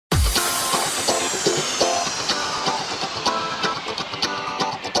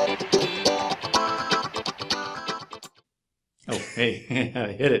Hey,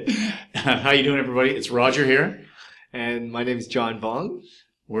 I hit it. How you doing, everybody? It's Roger here. And my name is John Vong.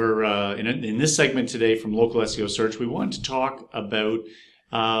 We're in this segment today from Local SEO Search. We want to talk about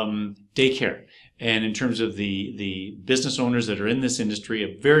daycare, and in terms of the business owners that are in this industry,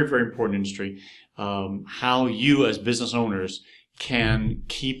 a very, very important industry, how you as business owners can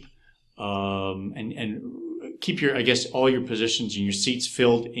keep and keep your, I guess, all your positions and your seats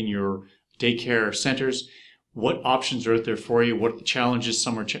filled in your daycare centers. What options are out there for you? What challenges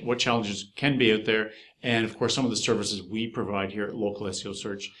what challenges can be out there? And of course, some of the services we provide here at Local SEO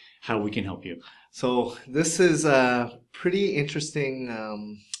Search, how we can help you. So this is a pretty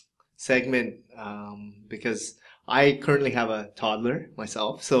interesting segment because I currently have a toddler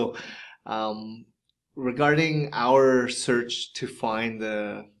myself. So regarding our search to find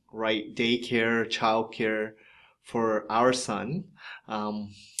the right daycare, childcare for our son,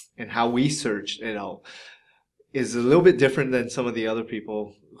 and how we search it out is a little bit different than some of the other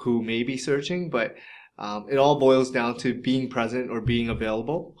people who may be searching, but it all boils down to being present or being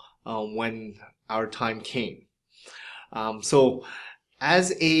available when our time came. So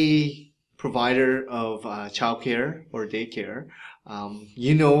as a provider of childcare or daycare,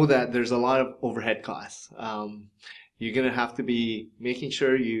 you know that there's a lot of overhead costs. You're going to have to be making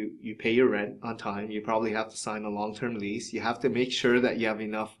sure you pay your rent on time. You probably have to sign a long-term lease. You have to make sure that you have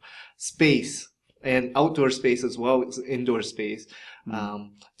enough space, and outdoor space as well as indoor space,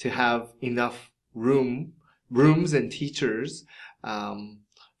 to have enough rooms and teachers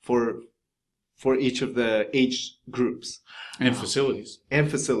for each of the age groups. And facilities. And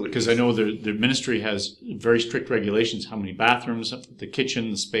facilities. Because I know the ministry has very strict regulations, how many bathrooms, the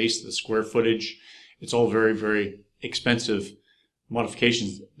kitchen, the space, the square footage. It's all very, very expensive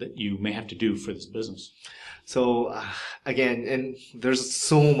modifications that you may have to do for this business. So again, and there's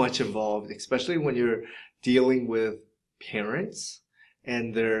so much involved, especially when you're dealing with parents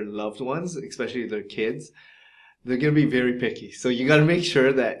and their loved ones, especially their kids. They're going to be very picky. So you got to make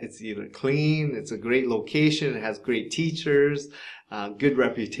sure that it's either clean, it's a great location, it has great teachers, good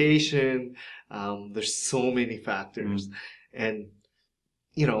reputation. There's so many factors. And,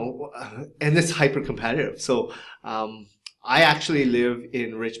 you know, and it's hyper competitive. So I actually live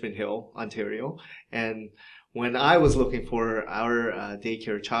in Richmond Hill, Ontario, and when I was looking for our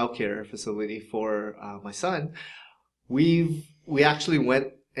daycare, childcare facility for my son, we actually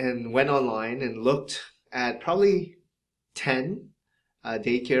went online and looked at probably 10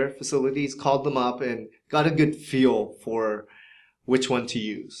 daycare facilities, called them up, and got a good feel for which one to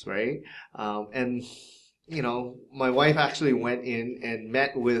use, right? And you know, my wife actually went in and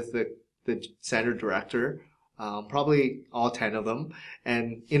met with the center director, probably all 10 of them,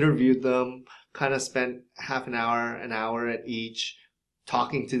 and interviewed them, kind of spent half an hour at each,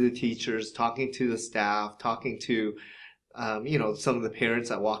 talking to the teachers, talking to the staff, talking to you know, some of the parents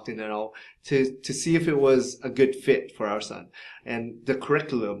that walked in and out, to see if it was a good fit for our son, and the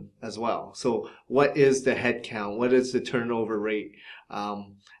curriculum as well. So what is the head count? What is the turnover rate?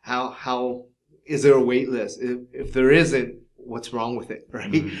 How is there a wait list? If there isn't, what's wrong with it,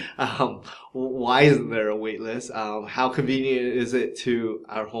 right? Why isn't there a wait list? How convenient is it to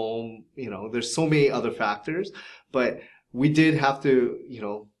our home? You know, there's so many other factors, but we did have to, you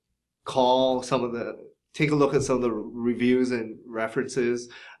know, take a look at some of the reviews and references,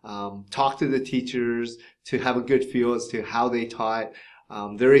 talk to the teachers to have a good feel as to how they taught,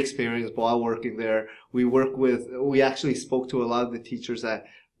 their experience while working there. We actually spoke to a lot of the teachers that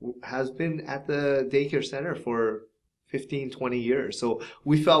has been at the daycare center for 15, 20 years. So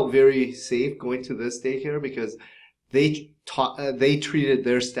we felt very safe going to this daycare because they treated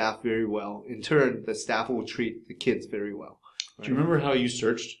their staff very well. In turn, the staff will treat the kids very well. Right? Do you remember how you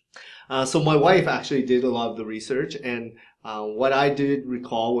searched? So my wife actually did a lot of the research, and what I did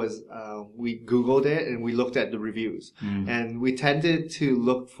recall was we Googled it and we looked at the reviews. And we tended to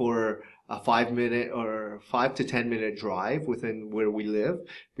look for a 5-minute or 5 to 10-minute drive within where we live,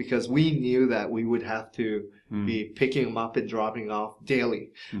 because we knew that we would have to be picking them up and dropping off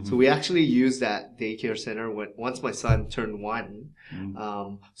daily. So we actually used that daycare center once my son turned 1.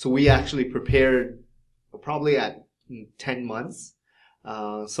 So we actually prepared probably at 10 months.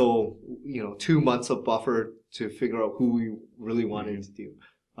 So, you know, 2 months of buffer to figure out who we really wanted to do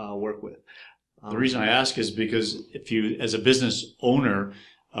work with. The reason I ask is because if you, as a business owner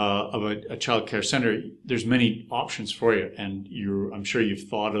of a child care center, there's many options for you, and I'm sure you've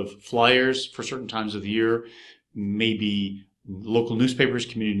thought of flyers for certain times of the year, maybe local newspapers,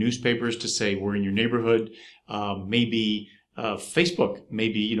 community newspapers to say we're in your neighborhood, maybe Facebook,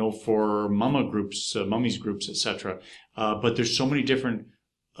 maybe, you know, for mama groups, mummies groups, etc. But there's so many different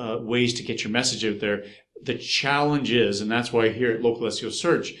ways to get your message out there. the challenge is, and that's why here at Local SEO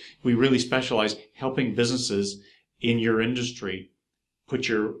Search, we really specialize helping businesses in your industry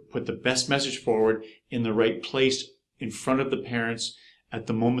put the best message forward in the right place in front of the parents at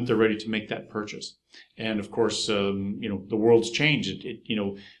the moment they're ready to make that purchase. And of course, the world's changed.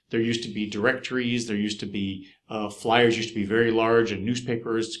 There used to be directories, there used to be flyers, used to be very large, and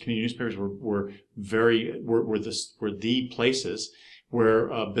newspapers, community newspapers were the places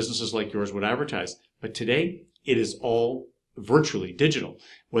where businesses like yours would advertise. But today, it is all virtually digital,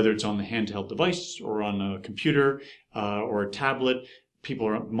 whether it's on the handheld device or on a computer or a tablet.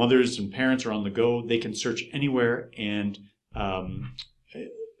 Mothers and parents are on the go. They can search anywhere and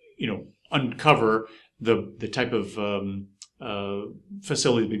uncover the type of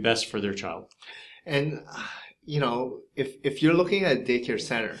facility would be best for their child. And if you're looking at a daycare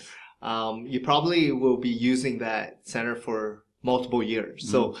center, you probably will be using that center for multiple years.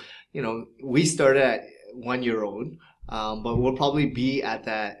 So we started at 1 year old, but we'll probably be at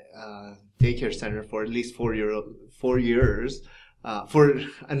that daycare center for at least 4 years. For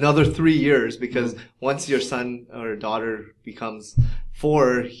another 3 years, because once your son or daughter becomes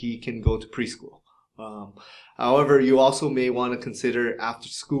 4, he can go to preschool. However, you also may want to consider after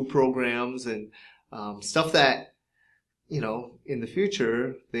school programs and stuff that, in the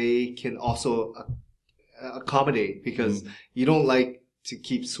future, they can also accommodate, because you don't like to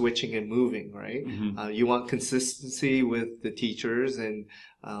keep switching and moving, right? You want consistency with the teachers and,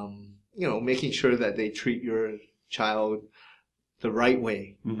 making sure that they treat your child the right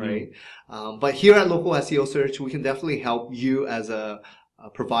way, right? But here at Local SEO Search, we can definitely help you as a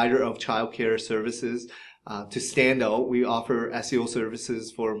provider of childcare services to stand out. We offer SEO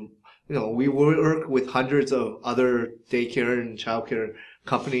services for, we work with hundreds of other daycare and childcare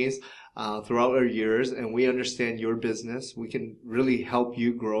companies throughout our years, and we understand your business. We can really help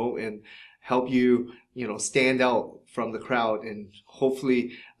you grow and help you, stand out from the crowd, and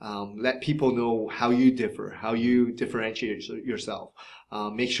hopefully let people know how you differ, how you differentiate yourself.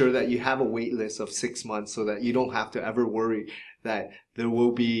 Make sure that you have a wait list of 6 months so that you don't have to ever worry that there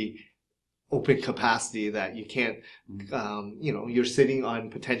will be open capacity that you can't, you're sitting on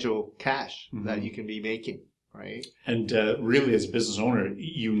potential cash that you can be making, right? And really, as a business owner,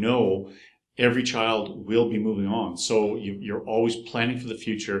 every child will be moving on. So you're always planning for the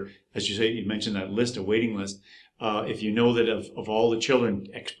future. As you say, you mentioned that list, a waiting list. If you know that of all the children,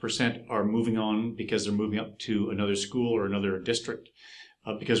 X% are moving on because they're moving up to another school or another district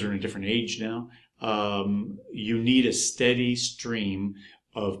because they're in a different age now, you need a steady stream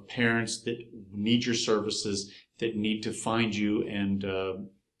of parents that need your services, that need to find you, and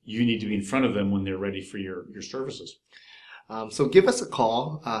you need to be in front of them when they're ready for your services. So give us a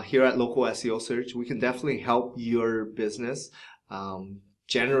call here at Local SEO Search. We can definitely help your business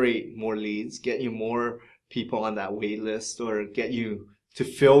generate more leads, get you more people on that wait list, or get you to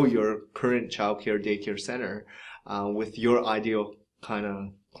fill your current childcare daycare center with your ideal kind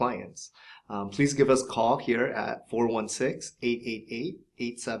of clients. Please give us a call here at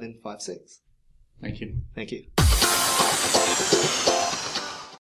 416-888-8756. Thank you. Thank you.